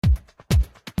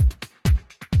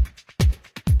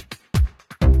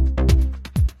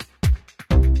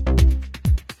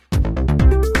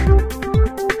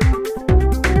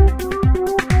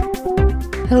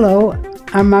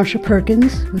I'm Marsha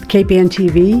Perkins with KPN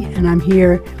TV, and I'm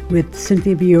here with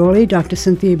Cynthia Bioli, Dr.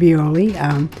 Cynthia Bioli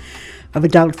of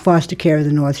Adult Foster Care of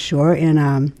the North Shore.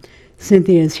 And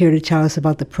Cynthia is here to tell us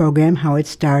about the program, how it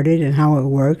started and how it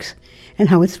works, and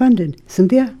how it's funded.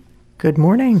 Cynthia? Good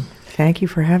morning. Thank you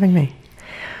for having me.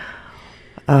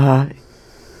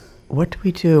 What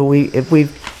do? We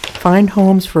find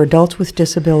homes for adults with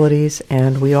disabilities,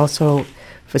 and we also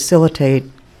facilitate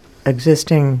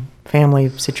existing family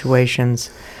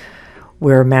situations.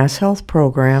 We're a Mass Health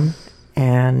program,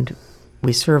 and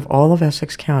we serve all of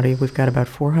Essex County. We've got about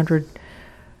 400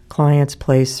 clients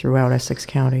placed throughout Essex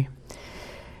County.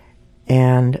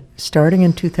 And starting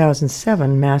in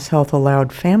 2007, Mass Health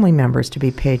allowed family members to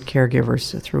be paid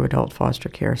caregivers through adult foster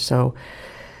care. So,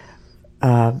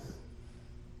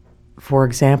 for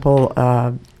example,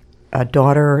 a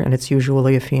daughter, and it's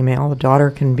usually a female, a daughter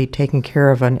can be taking care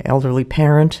of an elderly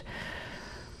parent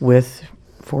with,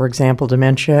 for example,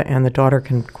 dementia, and the daughter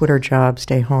can quit her job,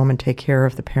 stay home, and take care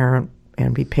of the parent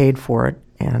and be paid for it,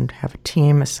 and have a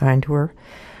team assigned to her,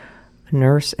 a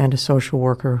nurse and a social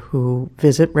worker who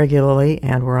visit regularly,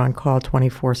 and we're on call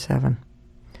 24/7.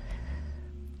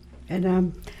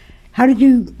 And how did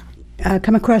you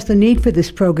come across the need for this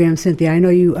program, Cynthia? I know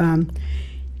you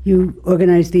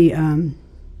organized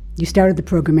you started the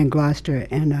program in Gloucester,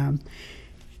 and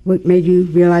what made you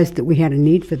realize that we had a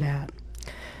need for that?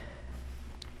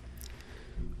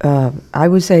 I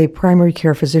was a primary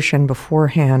care physician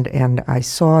beforehand, and I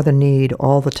saw the need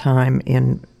all the time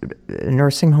in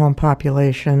nursing home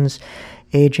populations,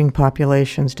 aging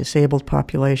populations, disabled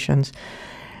populations.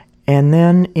 And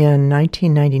then in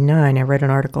 1999, I read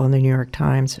an article in the New York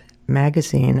Times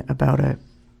Magazine about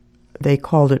they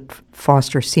called it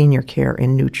foster senior care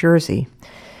in New Jersey.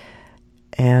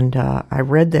 And I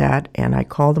read that, and I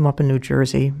called them up in New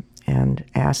Jersey and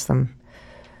asked them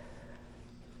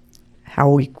how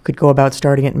we could go about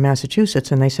starting it in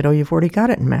Massachusetts. And they said, "Oh, you've already got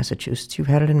it in Massachusetts. You've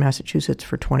had it in Massachusetts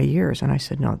for 20 years. And I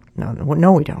said, no,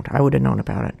 we don't. I would have known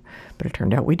about it. But it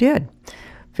turned out we did.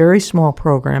 Very small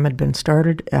program. Had been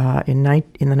started in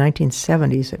the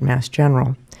 1970s at Mass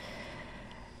General.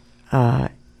 And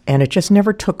it just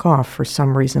never took off for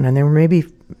some reason. And there were maybe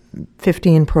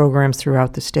 15 programs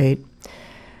throughout the state.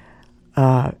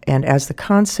 And as the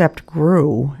concept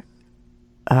grew,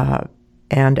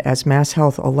 and as Mass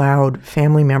Health allowed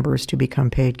family members to become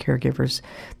paid caregivers,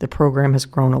 the program has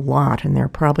grown a lot, and there are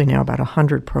probably now about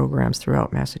 100 programs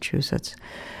throughout Massachusetts.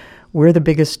 We're the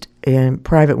biggest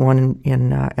private one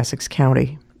in Essex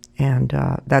County, and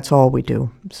that's all we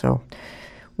do. So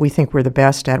we think we're the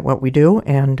best at what we do.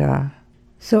 And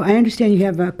so I understand you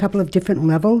have a couple of different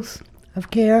levels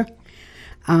of care,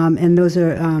 and those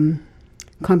are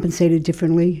compensated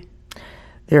differently.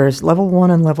 There's level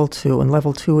 1 and level 2, and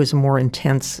level 2 is a more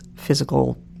intense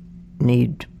physical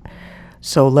need.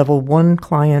 So level 1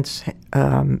 clients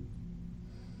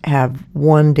have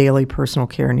 1 daily personal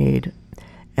care need,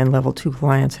 and level 2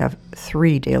 clients have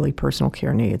 3 daily personal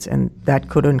care needs, and that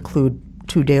could include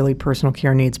 2 daily personal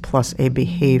care needs plus a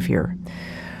behavior.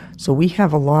 So we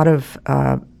have a lot of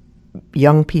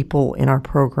young people in our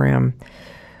program,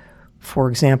 for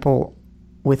example,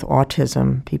 with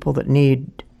autism, people that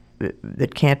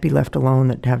can't be left alone,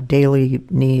 that have daily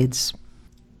needs.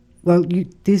 Well,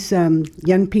 these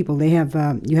young people, they have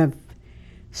you have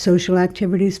social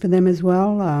activities for them as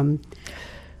well.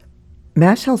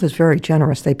 Mass Health is very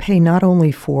generous. They pay not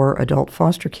only for adult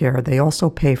foster care, they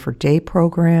also pay for day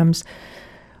programs,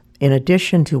 in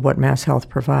addition to what Mass Health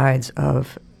provides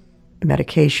of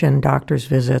medication, doctor's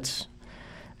visits,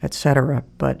 etc.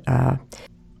 But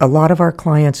a lot of our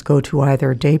clients go to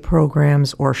either day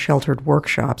programs or sheltered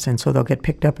workshops, and so they'll get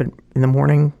picked up in the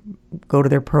morning, go to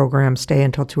their program, stay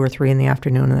until 2 or 3 in the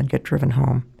afternoon, and then get driven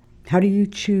home. How do you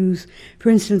choose? For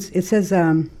instance, it says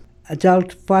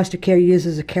adult foster care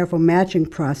uses a careful matching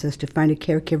process to find a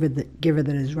caregiver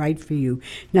that is right for you.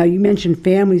 Now, you mentioned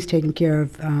families taking care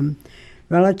of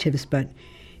relatives, but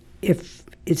if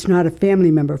it's not a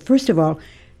family member, first of all,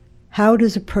 how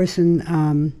does a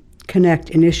person connect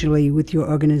initially with your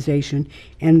organization,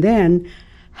 and then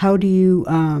how do you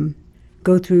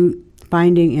go through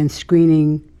finding and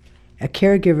screening a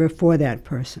caregiver for that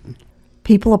person?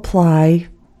 People apply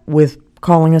with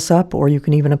calling us up, or you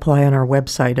can even apply on our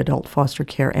website, Adult Foster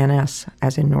Care NS,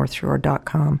 as in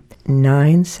northshore.com.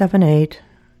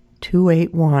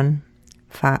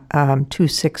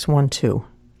 978-281-2612.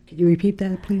 Could you repeat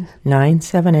that, please?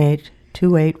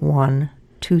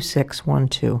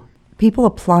 978-281-2612. People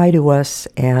apply to us,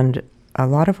 and a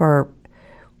lot of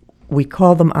we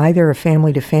call them either a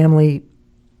family-to-family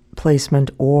placement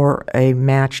or a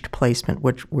matched placement,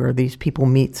 where these people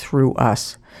meet through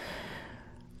us.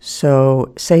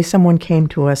 So, say someone came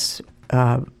to us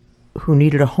who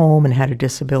needed a home and had a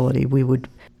disability,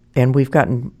 and we've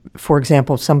gotten, for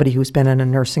example, somebody who's been in a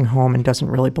nursing home and doesn't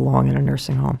really belong in a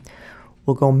nursing home.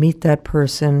 We'll go meet that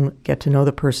person, get to know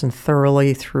the person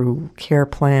thoroughly through care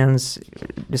plans,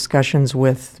 discussions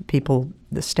with people,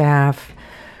 the staff,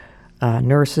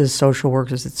 nurses, social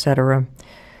workers, etc.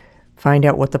 Find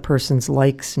out what the person's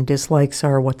likes and dislikes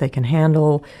are, what they can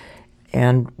handle,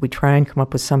 and we try and come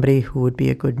up with somebody who would be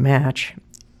a good match,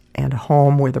 and a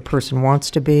home where the person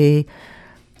wants to be,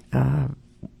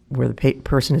 where the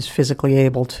person is physically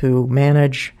able to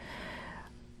manage.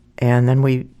 And then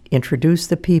we introduce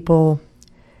the people,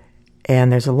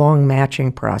 and there's a long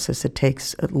matching process. It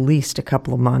takes at least a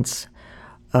couple of months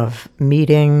of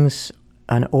meetings,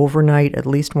 an overnight, at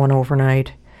least one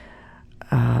overnight.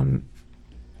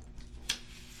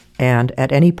 And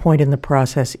at any point in the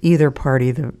process, either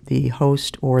party, the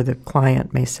host or the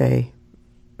client,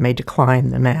 may decline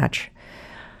the match.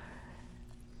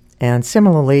 And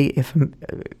similarly,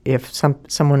 if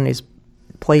someone is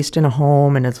placed in a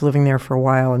home and is living there for a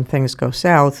while and things go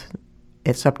south,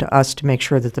 it's up to us to make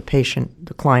sure that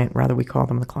the client, rather we call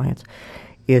them the clients,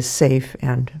 is safe,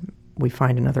 and we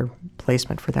find another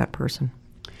placement for that person.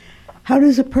 How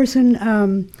does a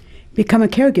person become a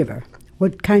caregiver?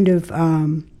 What kind of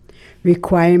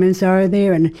requirements are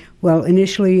there? And, well,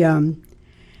 initially,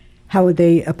 how would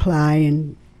they apply,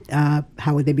 and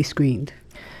how would they be screened?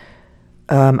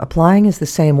 Applying is the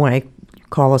same way.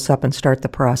 Call us up and start the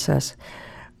process.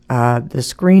 The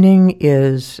screening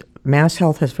is, Mass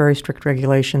Health has very strict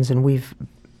regulations, and we've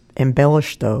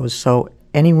embellished those. So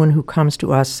anyone who comes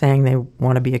to us saying they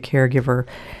want to be a caregiver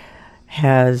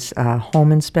has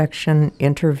home inspection,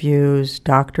 interviews,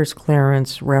 doctor's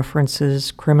clearance,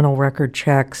 references, criminal record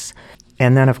checks,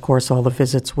 and then, of course, all the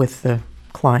visits with the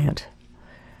client.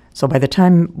 So by the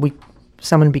time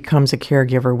someone becomes a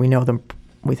caregiver,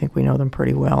 we think we know them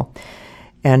pretty well.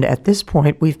 And at this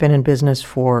point, we've been in business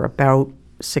for about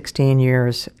 16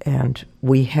 years, and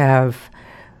we have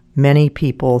many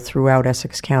people throughout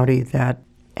Essex County that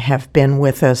have been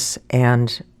with us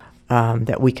and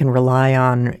that we can rely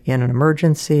on in an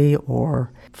emergency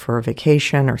or for a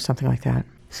vacation or something like that.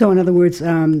 So, in other words,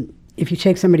 if you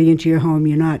take somebody into your home,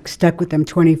 you're not stuck with them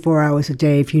 24 hours a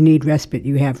day. If you need respite,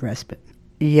 you have respite.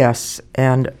 Yes,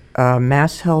 and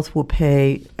Mass Health will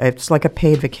pay, it's like a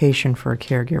paid vacation for a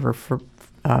caregiver for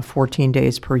 14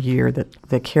 days per year that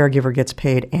the caregiver gets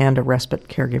paid and a respite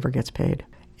caregiver gets paid.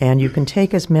 And you can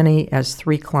take as many as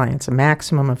 3 clients, a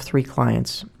maximum of 3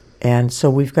 clients. And so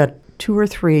we've got 2 or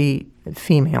 3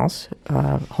 females,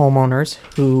 homeowners,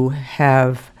 who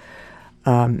have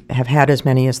had as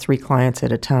many as 3 clients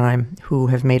at a time who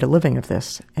have made a living of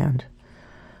this. And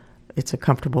it's a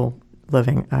comfortable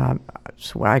living.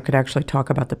 So I could actually talk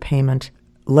about the payment.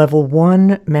 Level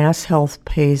 1, Mass Health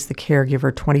pays the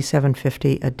caregiver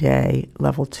 $27.50 a day.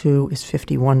 Level 2 is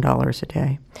 $51 a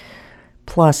day.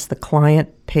 Plus, the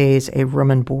client pays a room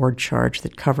and board charge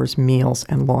that covers meals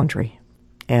and laundry.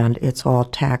 And it's all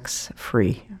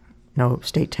tax-free. No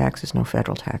state taxes, no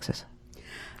federal taxes.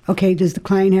 Okay, does the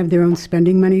client have their own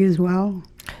spending money as well?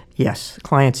 Yes,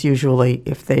 clients usually,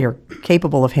 if they are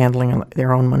capable of handling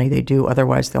their own money, they do.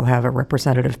 Otherwise, they'll have a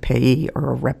representative payee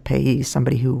or a rep payee,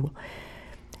 somebody who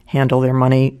handle their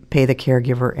money, pay the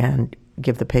caregiver, and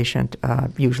give the patient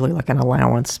usually like an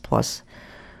allowance plus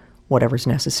whatever's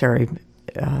necessary.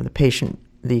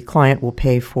 The client will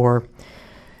pay for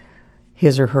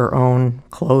his or her own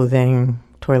clothing,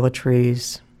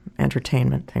 toiletries,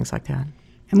 entertainment, things like that.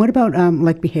 And what about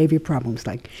like behavior problems?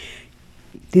 Like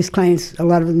these clients, a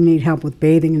lot of them need help with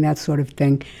bathing and that sort of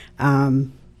thing.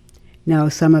 Now,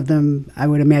 some of them, I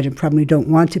would imagine, probably don't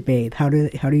want to bathe. How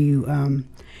do you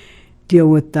deal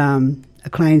with a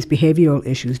client's behavioral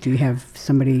issues? Do you have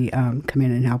somebody come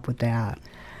in and help with that?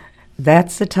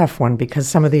 That's a tough one because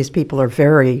some of these people are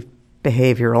very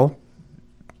behavioral,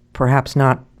 perhaps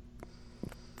not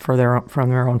from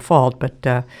their own fault,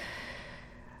 but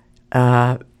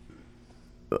a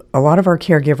lot of our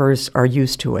caregivers are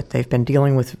used to it. They've been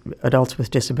dealing with adults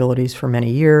with disabilities for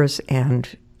many years, and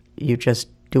you just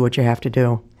do what you have to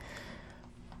do.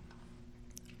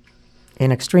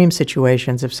 In extreme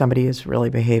situations, if somebody is really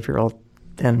behavioral,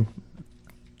 then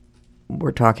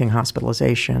we're talking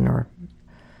hospitalization or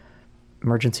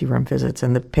emergency room visits,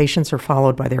 and the patients are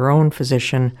followed by their own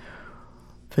physicians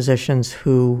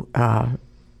who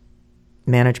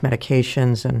manage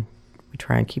medications, and we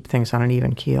try and keep things on an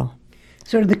even keel.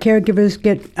 So do the caregivers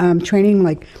get training?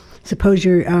 Like, suppose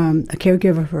you're a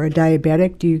caregiver for a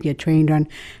diabetic, do you get trained on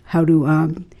how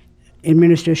to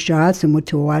administer shots and what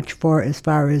to watch for as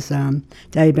far as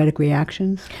diabetic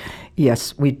reactions?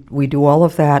 Yes, we do all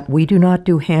of that. We do not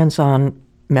do hands-on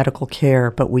medical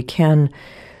care, but we can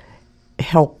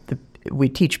help. We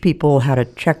teach people how to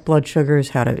check blood sugars,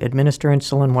 how to administer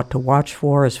insulin, what to watch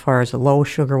for as far as a low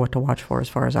sugar, what to watch for as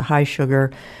far as a high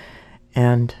sugar,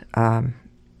 and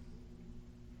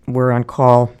we're on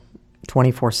call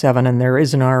 24/7, and there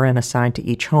is an RN assigned to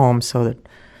each home so that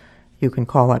you can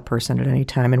call that person at any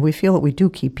time. And we feel that we do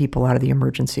keep people out of the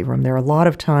emergency room. There are a lot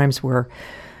of times where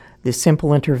the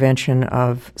simple intervention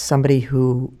of somebody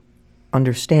who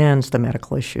understands the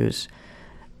medical issues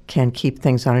can keep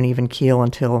things on an even keel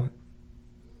until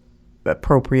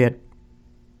appropriate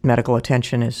medical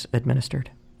attention is administered.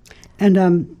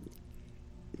 And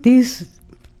these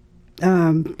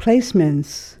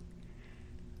placements,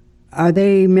 are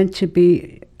they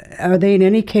in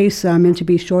any case meant to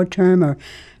be short-term, or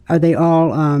are they all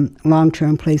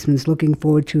long-term placements looking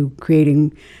forward to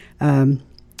creating a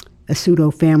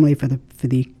pseudo-family for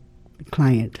the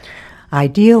client?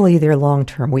 Ideally, they're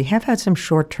long-term. We have had some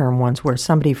short-term ones where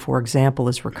somebody, for example,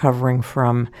 is recovering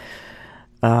from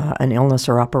an illness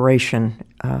or operation.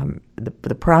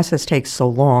 The process takes so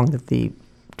long that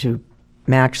to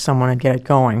match someone and get it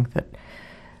going that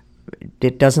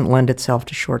it doesn't lend itself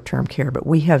to short-term care. But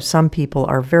we have some people.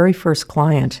 Our very first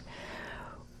client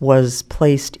was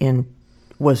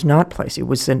not placed. It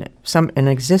was an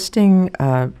existing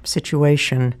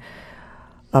situation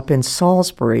up in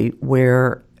Salisbury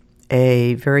where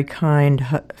a very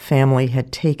kind family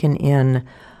had taken in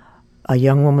a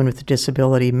young woman with a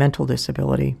disability, mental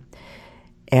disability,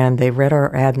 and they read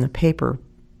our ad in the paper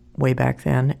way back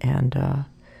then and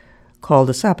called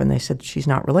us up, and they said, she's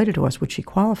not related to us, would she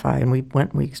qualify? And we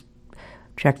went, we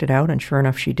checked it out, and sure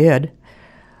enough, she did.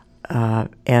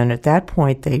 And at that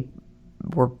point, they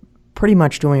were pretty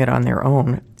much doing it on their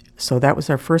own. So that was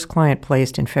our first client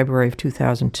placed in February of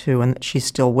 2002, and she's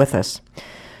still with us.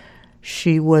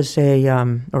 She was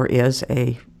is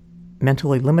a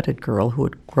mentally limited girl who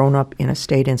had grown up in a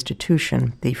state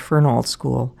institution, the Fernald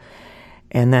School.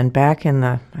 And then back in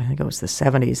I think it was the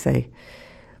 70s, they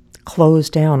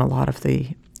closed down a lot of the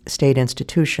state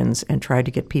institutions and tried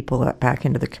to get people back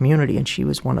into the community. And she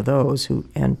was one of those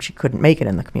and she couldn't make it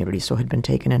in the community, so had been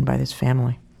taken in by this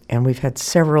family. And we've had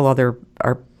several other,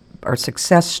 our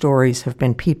success stories have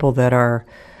been people that are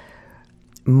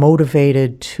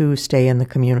motivated to stay in the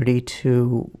community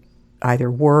to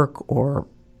either work or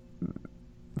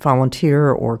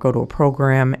volunteer or go to a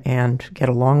program and get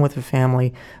along with the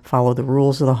family, follow the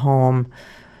rules of the home.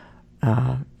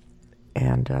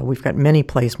 And we've got many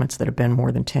placements that have been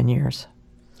more than 10 years.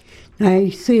 I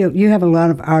see you have a lot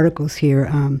of articles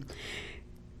here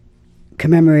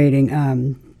commemorating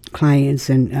clients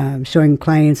and showing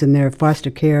clients and their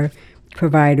foster care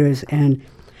providers, and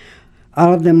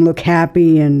all of them look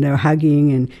happy and they're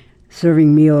hugging and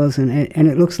serving meals, and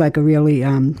it looks like a really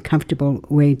comfortable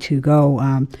way to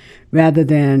go, rather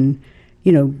than,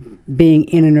 being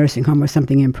in a nursing home or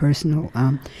something impersonal.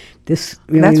 This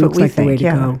really looks like the way to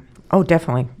go. Oh,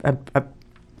 definitely.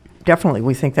 Definitely.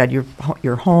 We think that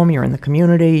you're home, you're in the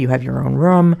community, you have your own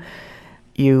room,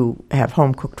 you have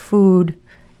home-cooked food.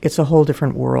 It's a whole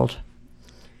different world.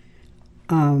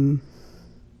 Now,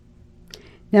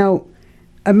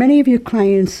 are many of your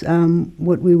clients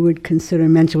what we would consider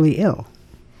mentally ill?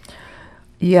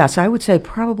 Yes, I would say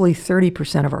probably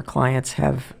 30% of our clients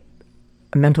have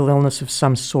a mental illness of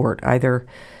some sort, either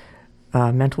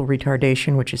mental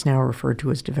retardation, which is now referred to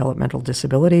as developmental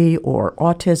disability, or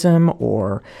autism,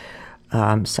 or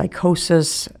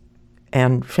psychosis,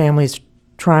 and families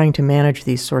trying to manage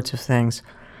these sorts of things.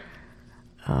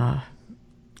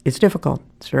 It's difficult.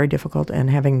 It's very difficult, and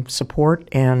having support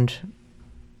and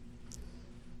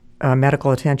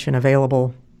medical attention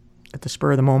available at the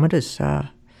spur of the moment is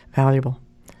valuable.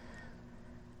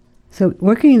 So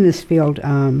working in this field,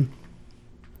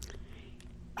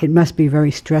 it must be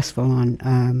very stressful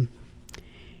on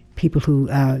people who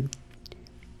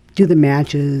do the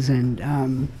matches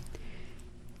and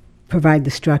provide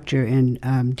the structure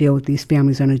and deal with these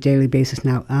families on a daily basis.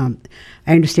 Now, I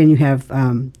understand you have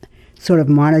sort of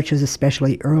monitors,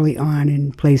 especially early on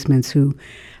in placements, who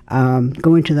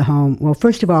go into the home. Well,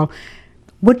 first of all,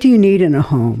 what do you need in a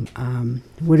home?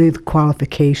 What are the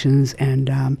qualifications,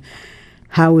 and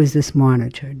how is this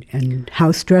monitored? And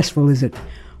how stressful is it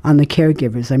on the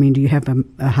caregivers? I mean, do you have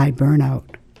a high burnout?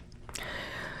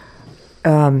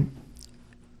 I'm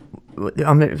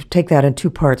going to take that in two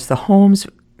parts. The homes,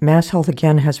 Mass Health,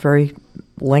 again, has very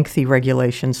lengthy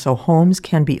regulations, so homes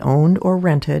can be owned or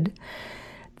rented.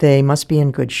 They must be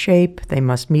in good shape. They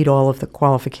must meet all of the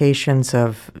qualifications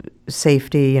of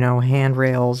safety,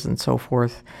 handrails and so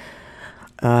forth.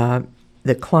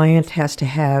 The client has to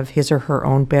have his or her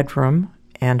own bedroom,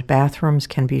 and bathrooms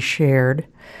can be shared.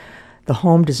 The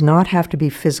home does not have to be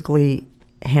physically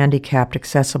handicapped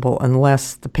accessible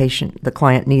unless the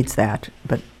client needs that.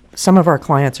 But some of our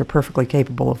clients are perfectly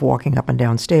capable of walking up and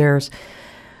down stairs,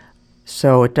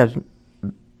 so it doesn't.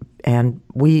 And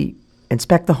we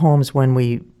inspect the homes when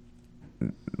we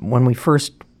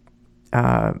first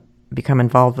become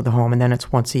involved with the home, and then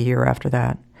it's once a year after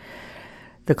that.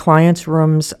 The client's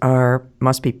rooms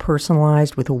must be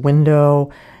personalized with a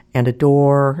window and a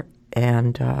door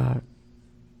and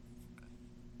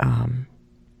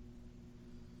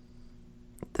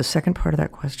the second part of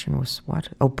that question was what?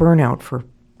 Oh, burnout for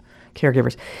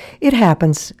caregivers. It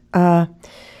happens.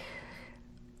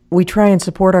 We try and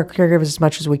support our caregivers as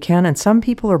much as we can, and some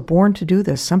people are born to do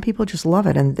this. Some people just love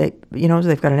it, and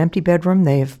they've got an empty bedroom.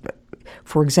 They've,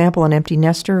 for example, an empty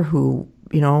nester who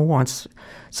wants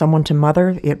someone to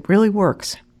mother. It really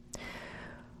works.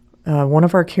 One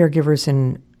of our caregivers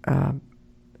in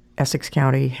Essex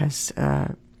County has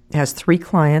 3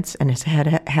 clients and has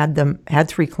had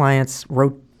 3 clients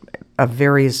of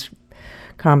various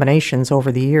combinations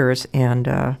over the years,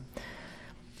 and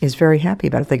is very happy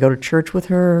about it. They go to church with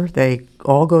her. They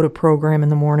all go to program in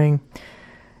the morning,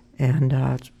 and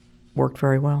it's worked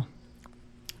very well.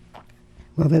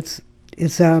 Well, it's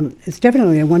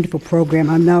definitely a wonderful program.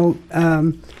 I'm now,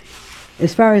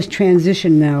 as far as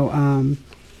transition now,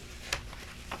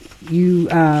 you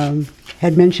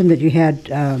had mentioned that you had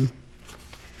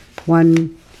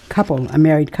one couple, a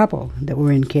married couple, that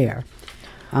were in care,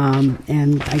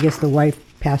 and I guess the wife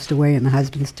passed away and the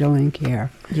husband's still in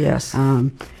care. Yes.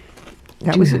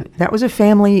 That was a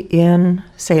family in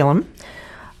Salem.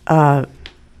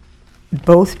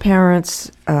 Both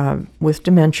parents with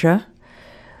dementia,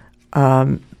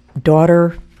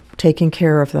 daughter taking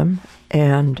care of them,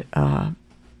 and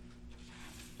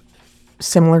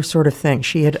similar sort of thing.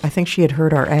 I think she had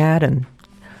heard our ad and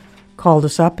called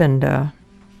us up, and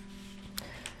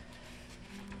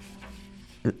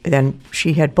then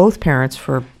she had both parents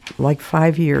for like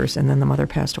 5 years, and then the mother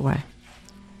passed away.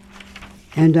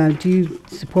 And do you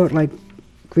support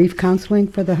grief counseling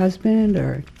for the husband,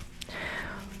 or?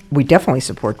 We definitely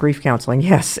support grief counseling,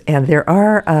 yes. And there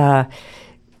are,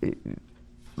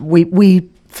 we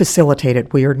facilitate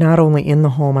it. We are not only in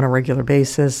the home on a regular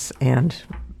basis and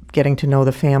getting to know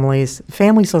the families.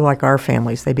 Families are like our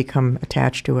families. They become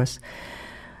attached to us.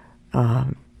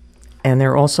 And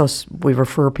they're also, we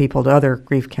refer people to other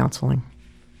grief counseling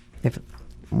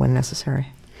when necessary.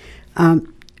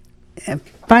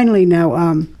 Finally,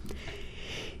 now,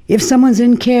 if someone's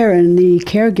in care and the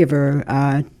caregiver,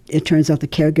 it turns out the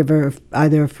caregiver,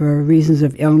 either for reasons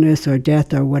of illness or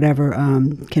death or whatever,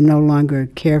 can no longer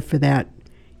care for that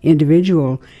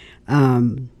individual,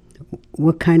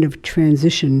 what kind of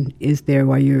transition is there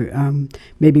while you're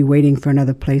maybe waiting for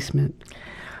another placement?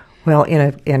 Well,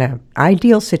 in an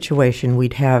ideal situation,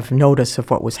 we'd have notice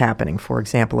of what was happening. For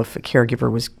example, if a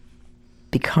caregiver was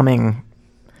becoming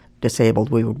disabled,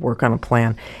 we would work on a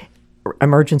plan.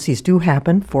 Emergencies do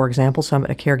happen. For example,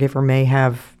 a caregiver may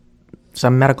have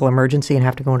some medical emergency and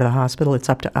have to go into the hospital. It's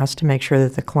up to us to make sure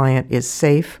that the client is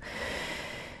safe.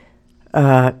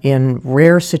 In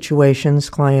rare situations,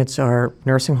 clients are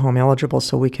nursing home eligible,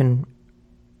 so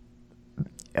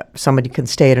somebody can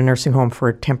stay at a nursing home for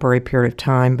a temporary period of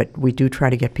time, but we do try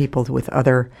to get people with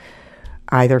either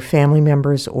family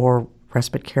members or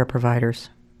respite care providers.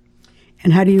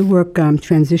 And how do you work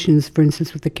transitions, for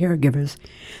instance, with the caregivers?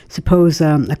 Suppose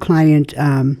a client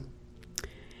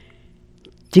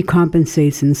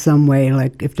decompensates in some way,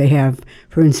 like if they have,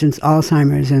 for instance,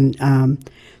 Alzheimer's, and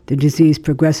the disease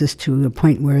progresses to the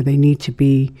point where they need to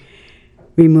be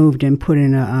removed and put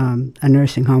in a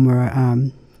nursing home or a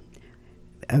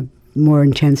more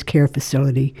intense care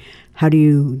facility. How do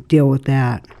you deal with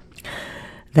that?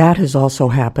 That has also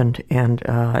happened, and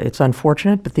it's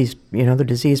unfortunate, but the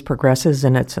disease progresses,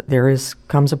 and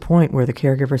comes a point where the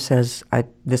caregiver says,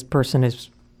 this person is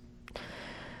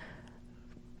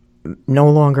no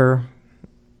longer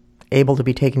able to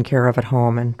be taken care of at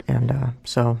home, and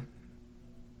so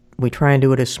we try and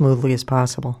do it as smoothly as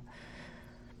possible.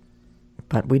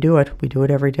 But we do it. We do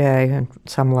it every day at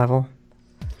some level.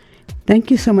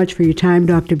 Thank you so much for your time,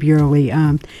 Dr. Burley.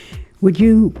 Would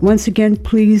you once again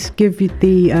please give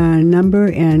the number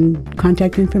and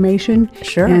contact information?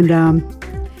 Sure. And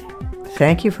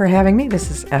thank you for having me.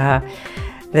 This is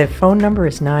the phone number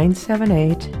is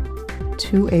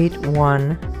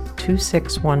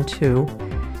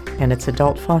 978-281-2612, and it's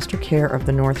Adult Foster Care of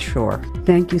the North Shore.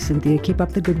 Thank you, Cynthia. Keep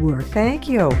up the good work. Thank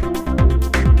you.